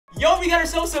Yo, we got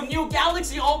ourselves some new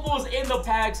Galaxy Opals in the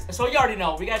packs. So you already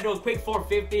know, we gotta do a quick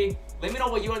 450. Let me know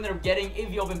what you ended up getting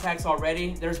if you open packs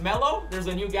already. There's Melo, there's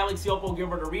a new Galaxy Opal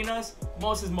Gilbert Arenas,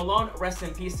 Moses Malone, rest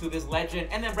in peace to this legend,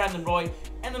 and then Brandon Roy,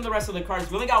 and then the rest of the cards.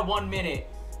 We only got 1 minute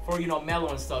for, you know, Melo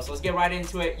and stuff. So let's get right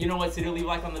into it. You know what to do, leave a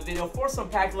like on the video for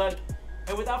some pack luck.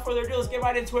 And without further ado, let's get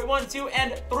right into it. 1, 2,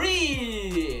 and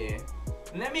 3.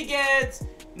 Let me get...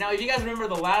 Now, if you guys remember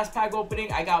the last pack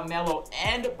opening, I got Melo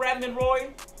and Brandon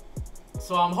Roy.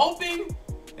 So I'm hoping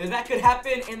that could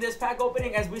happen in this pack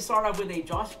opening as we start off with a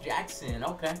Josh Jackson.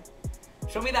 Okay.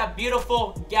 Show me that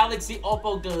beautiful Galaxy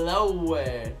Opal Glow.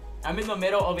 I'm in the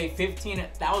middle of a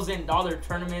 $15,000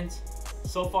 tournament.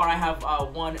 So far, I have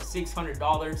won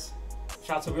 $600.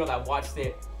 Shout out to Real that watched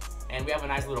it. And we have a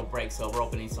nice little break, so we're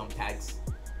opening some packs.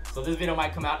 So this video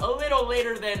might come out a little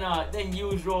later than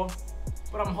usual.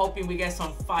 But I'm hoping we get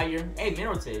some fire. Hey,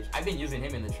 Mirotic. I've been using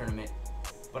him in the tournament.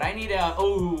 But I need a...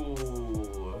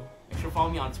 Oh, make sure to follow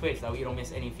me on Twitch. That way you don't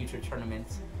miss any future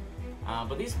tournaments.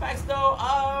 But these packs, though,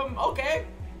 okay.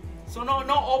 So no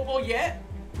Opal yet.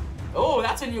 Oh,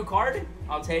 that's a new card.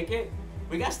 I'll take it.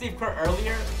 We got Steve Kerr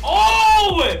earlier.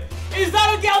 Oh! Is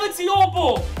that a Galaxy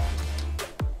Opal?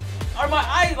 Are my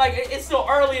eyes... Like, it's still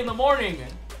early in the morning.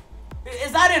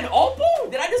 Is that an Opal?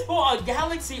 Did I just pull a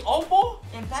Galaxy Opal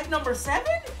in pack number 7?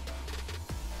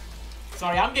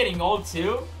 Sorry, I'm getting old,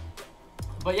 too.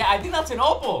 But yeah, I think that's an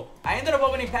Opal. I ended up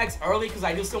opening packs early because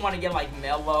I do still want to get like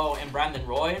Melo and Brandon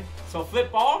Roy. So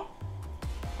flip ball.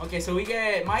 Okay, so we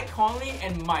get Mike Conley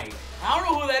and Mike. I don't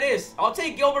know who that is. I'll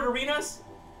take Gilbert Arenas.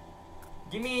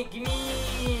 Give me.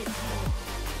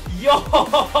 Yo,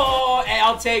 hey,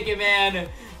 I'll take it, man.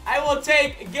 I will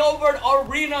take Gilbert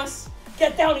Arenas.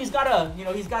 Get down. He's got a, pew,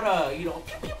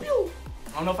 pew, pew.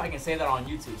 I don't know if I can say that on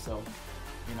YouTube, so,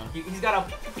 he's got a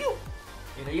pew, pew, pew.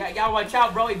 You gotta watch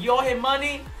out, bro. If you owe him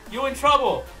money, you in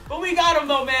trouble. But we got him,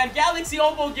 though, man. Galaxy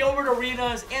Opal Gilbert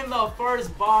Arenas in the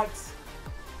first box.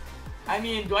 I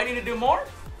mean, do I need to do more?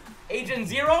 Agent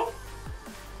Zero?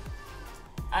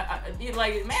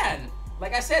 Like, man,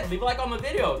 like I said, leave a like on the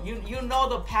video. You know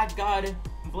the pack god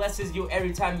blesses you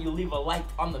every time you leave a like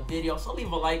on the video. So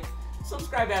leave a like.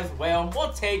 Subscribe as well.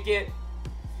 We'll take it.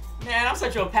 Man, I'm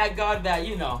such a pack god that,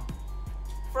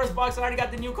 first box, I already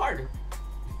got the new card.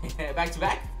 Back to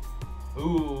back.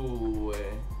 Ooh.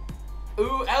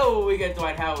 Ooh. Oh, we get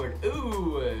Dwight Howard.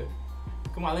 Ooh.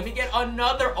 Come on, let me get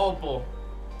another Opal.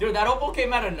 Dude, that Opal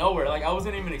came out of nowhere. Like, I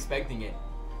wasn't even expecting it.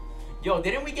 Yo,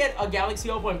 didn't we get a Galaxy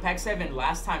Opal in pack 7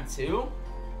 last time too?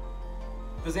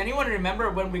 Does anyone remember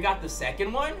when we got the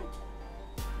second one?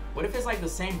 What if it's like the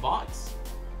same box?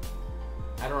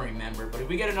 I don't remember. But if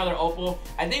we get another Opal,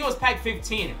 I think it was pack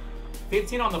 15.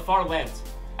 15 on the far left.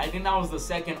 I think that was the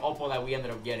second Opal that we ended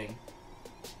up getting.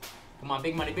 Come on,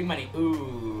 big money, big money.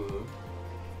 Ooh.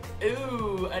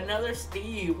 Ooh, another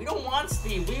Steve. We don't want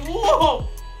Steve. Whoa!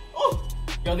 Oh!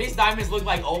 Yo, these diamonds look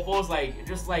like Opals, like,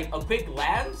 just like a quick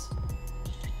glance.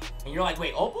 And you're like,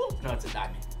 wait, Opal? No, it's a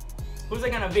diamond. Who's it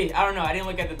gonna be? I don't know. I didn't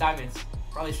look at the diamonds.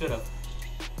 Probably should have.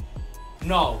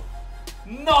 No.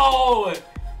 No!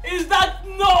 Is that...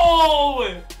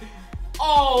 No!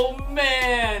 Oh,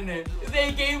 man.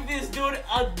 They gave this dude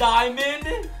a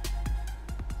diamond?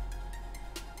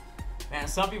 Man,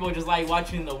 some people just like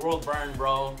watching the world burn,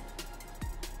 bro.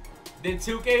 Did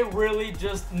 2K really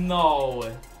just...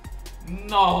 No.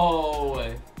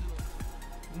 No.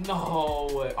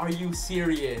 No. Are you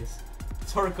serious?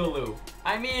 Turkoglu.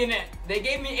 I mean, they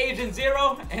gave me Agent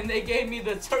Zero, and they gave me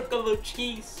the Turkoglu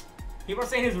cheese. People are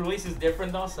saying his release is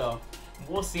different, though, so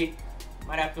we'll see.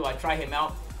 Might have to try him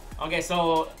out. Okay,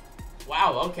 so,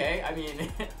 wow, okay, I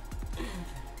mean,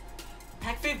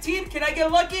 pack 15, can I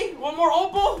get lucky? One more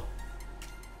Opal?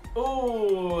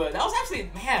 Ooh, that was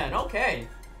actually, man, okay.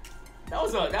 That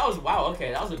was, wow,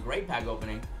 okay, that was a great pack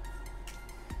opening.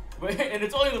 And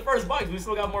it's only the first box, we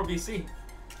still got more VC.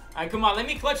 All right, come on, let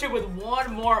me clutch it with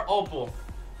one more Opal.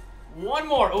 One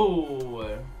more,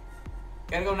 ooh.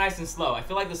 Gotta go nice and slow. I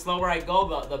feel like the slower I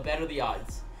go, the better the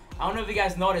odds. I don't know if you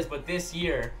guys noticed, but this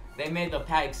year, they made the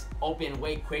packs open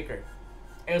way quicker.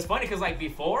 It was funny because like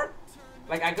before,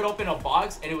 like I could open a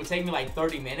box and it would take me like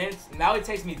 30 minutes. Now it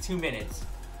takes me 2 minutes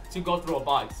to go through a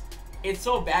box. It's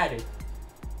so bad.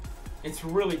 It's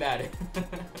really bad.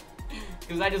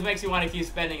 Because that just makes you want to keep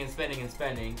spending and spending and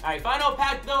spending. All right, final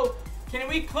pack though. Can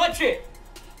we clutch it?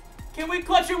 Can we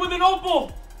clutch it with an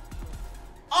Opal?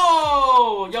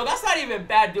 Oh, yo, that's not even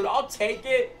bad, dude. I'll take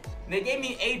it. They gave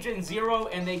me Agent Zero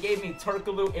and they gave me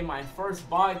Turkoglu in my first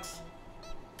box.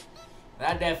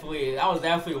 That was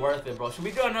definitely worth it, bro. Should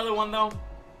we do another one though?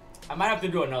 I might have to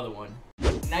do another one.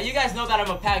 Now you guys know that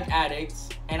I'm a pack addict,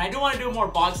 and I do want to do more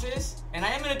boxes, and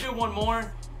I am gonna do one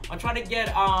more. I'll try to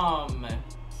get oh,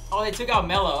 they took out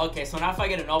Melo. Okay, so now if I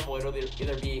get an opal, it'll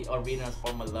either be Arenas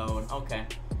or Malone. Okay.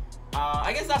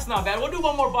 I guess that's not bad. We'll do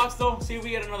one more box though. See if we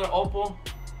get another opal,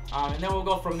 and then we'll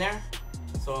go from there.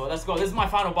 So let's go. This is my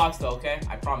final box though. Okay,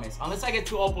 I promise. Unless I get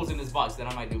 2 opals in this box, then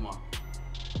I might do more.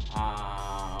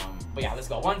 But yeah, let's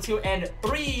go. 1, 2, and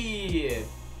 3.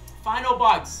 Final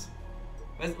box.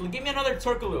 Give me another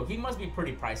Turkoglu. He must be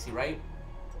pretty pricey, right?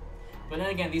 But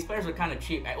then again, these players are kind of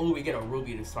cheap. Oh, we get a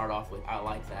Ruby to start off with. I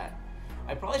like that.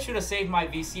 I probably should have saved my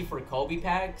VC for Kobe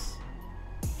packs.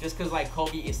 Just because, like,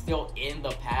 Kobe is still in the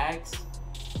packs.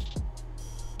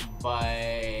 But...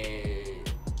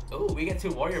 oh, we get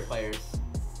 2 Warrior players.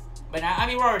 But, I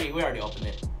mean, we already opened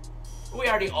it. We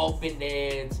already opened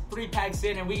it. 3 packs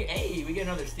in, and we get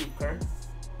another Steve Kerr.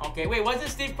 Okay, wait, wasn't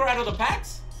Steve Kerr out of the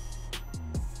packs?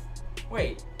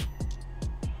 Wait,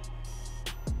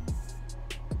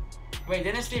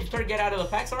 didn't Steve Kerr get out of the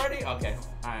packs already? Okay,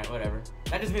 alright, whatever.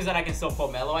 That just means that I can still pull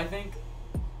Melo, I think.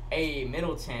 Hey,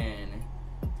 Middleton.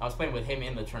 I was playing with him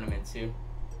in the tournament, too.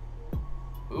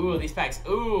 Ooh, these packs.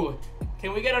 Ooh,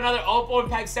 can we get another opal in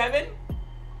pack 7?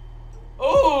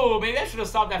 Ooh, maybe I should have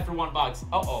stopped after 1 box.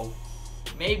 Uh-oh.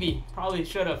 Maybe. Probably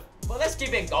should have. But let's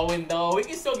keep it going, though. We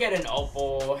can still get an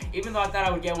opal, even though I thought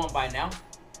I would get one by now.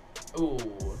 Ooh.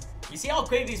 You see how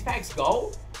quick these packs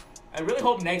go? I really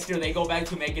hope next year they go back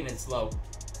to making it slow.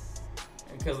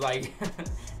 Because, like,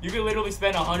 you can literally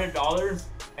spend $100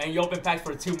 and you open packs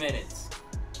for 2 minutes.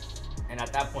 And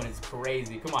at that point, it's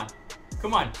crazy. Come on.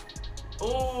 Come on.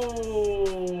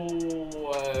 Ooh.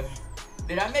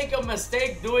 Did I make a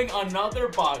mistake doing another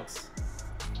box?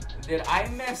 Did I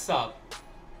mess up?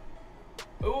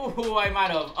 Ooh, I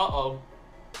might have. Uh-oh.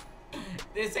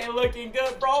 This ain't looking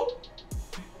good, bro.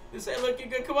 This ain't looking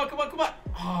good. Come on, come on, come on.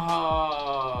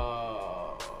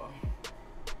 Oh.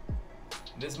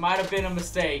 This might have been a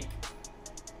mistake.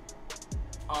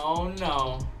 Oh,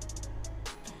 no.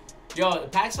 Yo, the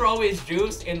packs are always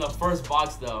juiced in the first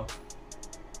box, though.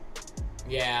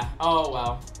 Yeah. Oh,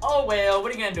 well. Oh, well.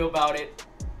 What are you going to do about it?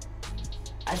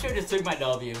 I should have just took my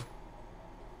W.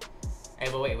 Hey,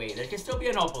 but wait. There can still be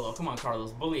an opal, though. Come on,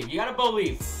 Carlos. Believe. You got to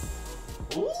believe.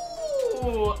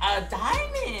 Ooh, a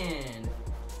diamond.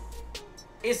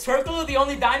 Is Turkoglu the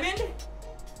only diamond?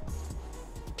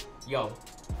 Yo,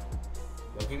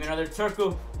 give me another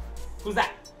Turku. Who's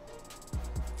that?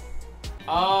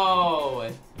 Oh,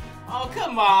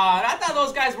 come on. I thought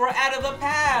those guys were out of the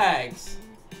packs.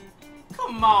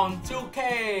 Come on,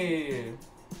 2K.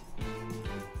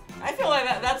 I feel like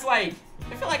that's like,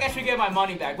 I feel like I should get my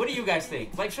money back. What do you guys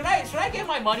think? Like, should I get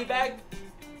my money back?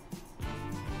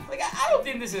 Like, I don't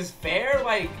think this is fair.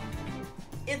 Like,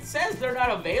 it says they're not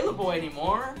available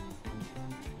anymore.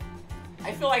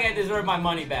 I feel like I deserve my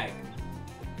money back.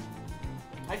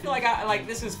 I feel like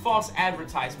this is false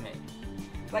advertisement.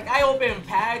 Like, I open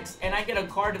packs and I get a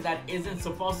card that isn't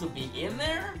supposed to be in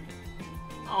there?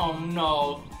 Oh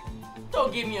no.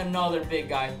 Don't give me another big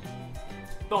guy.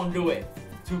 Don't do it.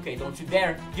 2K, don't you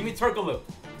dare. Give me Turkoglu.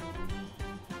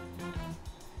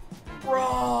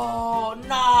 Bro,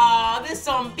 nah, this is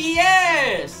some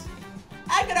BS.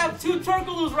 I could have 2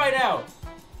 Turkoglus right now.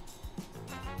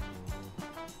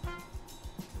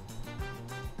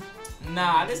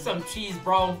 Nah, this is some cheese,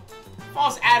 bro.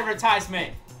 False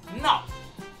advertisement. No.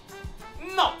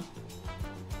 No.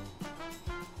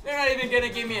 They're not even gonna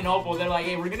give me an opal. They're like,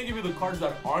 hey, we're gonna give you the cards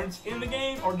that aren't in the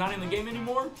game or not in the game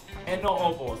anymore, and no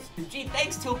opals. Gee,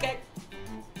 thanks, 2K.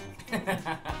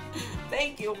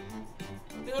 Thank you.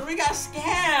 Dude, we got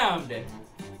scammed.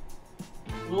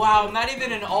 Wow, not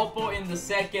even an opal in the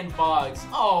second box.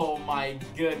 Oh my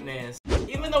goodness.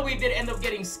 Even though we did end up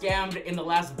getting scammed in the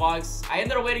last box, I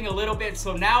ended up waiting a little bit.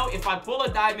 So now if I pull a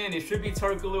diamond, it should be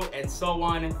Turkoglu and so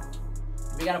on.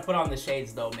 We gotta put on the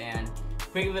shades though, man.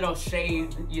 Quick little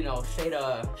shade, you know, shade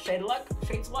luck,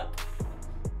 shades luck.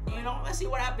 You know, let's see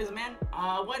what happens, man.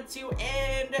 1, 2,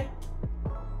 and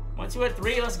 1, 2, and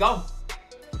 3. Let's go.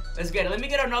 Let's get it. Let me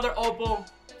get another opal.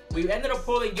 We ended up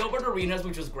pulling Gilbert Arenas,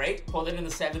 which was great. Pulled it in the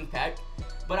 7th pack.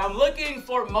 But I'm looking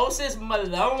for Moses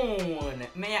Malone.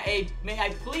 May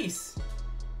I please?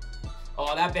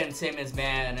 Oh, that Ben Simmons,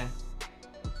 man.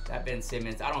 That Ben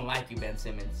Simmons. I don't like you, Ben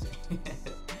Simmons.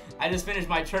 I just finished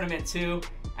my tournament too.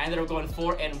 I ended up going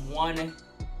 4 and 1.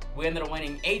 We ended up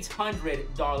winning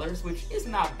 $800, which is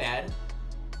not bad.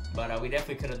 But we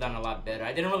definitely could have done a lot better.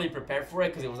 I didn't really prepare for it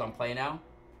because it was on Play Now.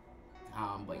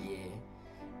 But yeah.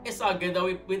 It's all good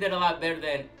though. We did a lot better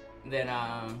than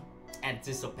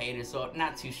anticipated, so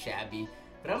not too shabby.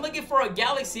 But I'm looking for a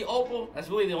Galaxy Opal. That's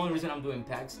really the only reason I'm doing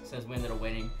packs, since we ended up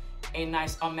winning. a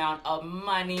nice amount of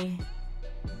money.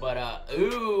 But,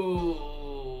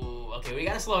 ooh. Okay, we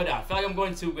gotta slow it down. I feel like I'm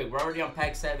going too quick. We're already on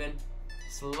pack 7.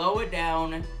 Slow it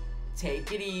down.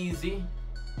 Take it easy.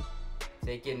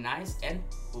 Take it nice and,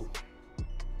 ooh.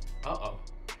 Uh-oh.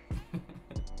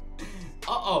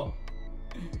 Uh-oh.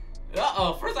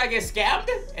 Uh-oh. First I get scammed,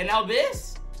 and now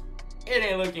this? It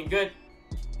ain't looking good.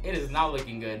 It is not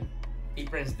looking good.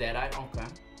 E-Prince Deadeye.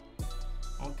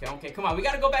 Okay. Okay. Come on. We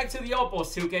gotta go back to the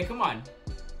opals, 2K. Come on.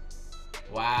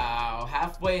 Wow.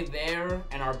 Halfway there,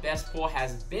 and our best pull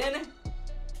has been...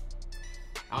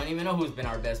 I don't even know who's been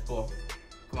our best pull.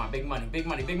 Come on. Big money. Big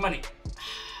money. Big money.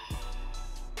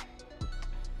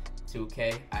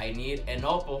 2K. I need an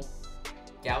opal.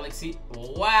 Galaxy.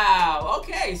 Wow.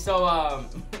 Okay. So,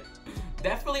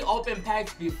 definitely open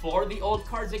packs before the old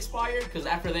cards expire, because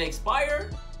after they expire,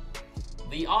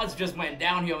 the odds just went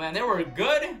downhill, man. They were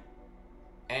good,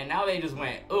 and now they just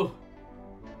went, ooh.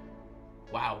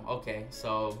 Wow, okay,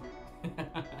 so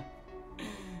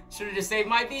should have just saved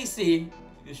my VC.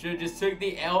 You should have just took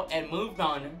the L and moved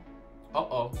on.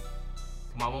 Uh-oh.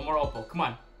 Come on, one more opal. Come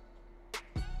on.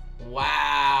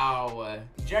 Wow.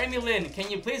 Jeremy Lin,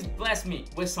 can you please bless me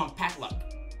with some pack luck?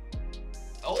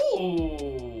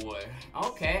 Oh,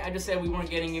 okay. I just said we weren't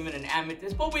getting even an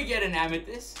amethyst, but we get an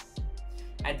amethyst.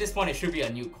 At this point, it should be a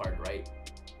new card, right?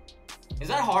 Is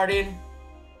that Harden?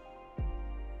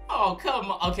 Oh,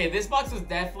 come on. Okay, this box is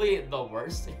definitely the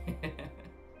worst.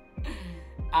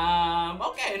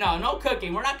 Okay, no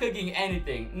cooking. We're not cooking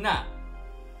anything. Nah.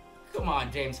 Come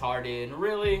on, James Harden.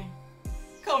 Really?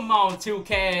 Come on,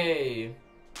 2K.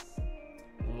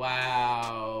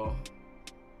 Wow.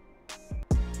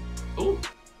 Ooh.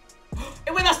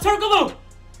 Hey, wait, that's Turkoglu!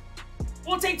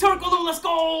 We'll take Turkoglu, let's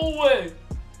go!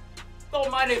 Don't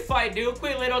mind if I do.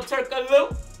 Quick little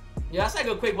Turkoglu. Yeah, that's like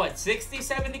a quick, what, 60,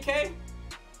 70K?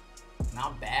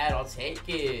 Not bad, I'll take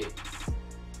it.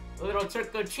 A little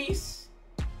Turco cheese.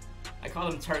 I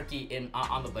call him Turkey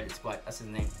on the budget squad. That's his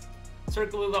name.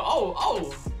 Turkoglu.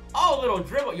 Oh, little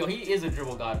dribble. Yo, he is a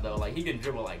dribble god, though. Like, he can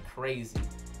dribble like crazy.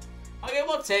 Okay,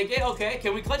 we'll take it. Okay,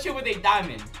 can we clutch it with a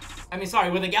diamond? I mean,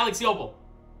 sorry, with a Galaxy Opal.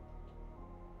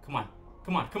 Come on.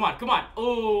 Come on, come on, come on.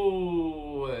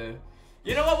 Ooh.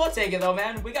 You know what? We'll take it, though,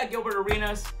 man. We got Gilbert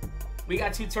Arenas. We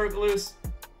got 2 Turkoglus.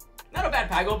 Not a bad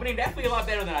pack opening. Definitely a lot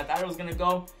better than I thought it was going to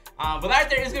go. But right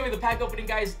there is going to be the pack opening,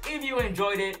 guys. If you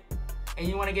enjoyed it and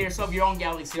you want to get yourself your own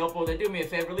Galaxy Opal, then do me a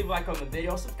favor. Leave a like on the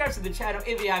video. Subscribe to the channel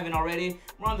if you haven't already.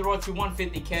 We're on the road to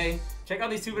 150K. Check out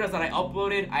these 2 videos that I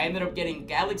uploaded. I ended up getting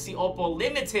Galaxy Opal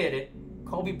Limited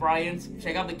Kobe Bryant.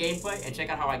 Check out the gameplay and check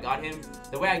out how I got him.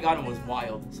 The way I got him was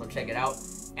wild, so check it out.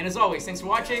 And as always, thanks for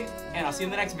watching, and I'll see you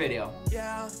in the next video.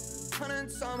 Yeah,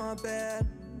 hundreds on my bed,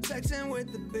 flexing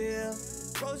with the bill.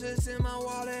 Roses in my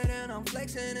wallet and I'm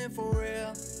flexing it for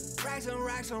real. Racks and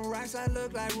racks and racks, I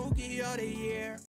look like rookie of the year.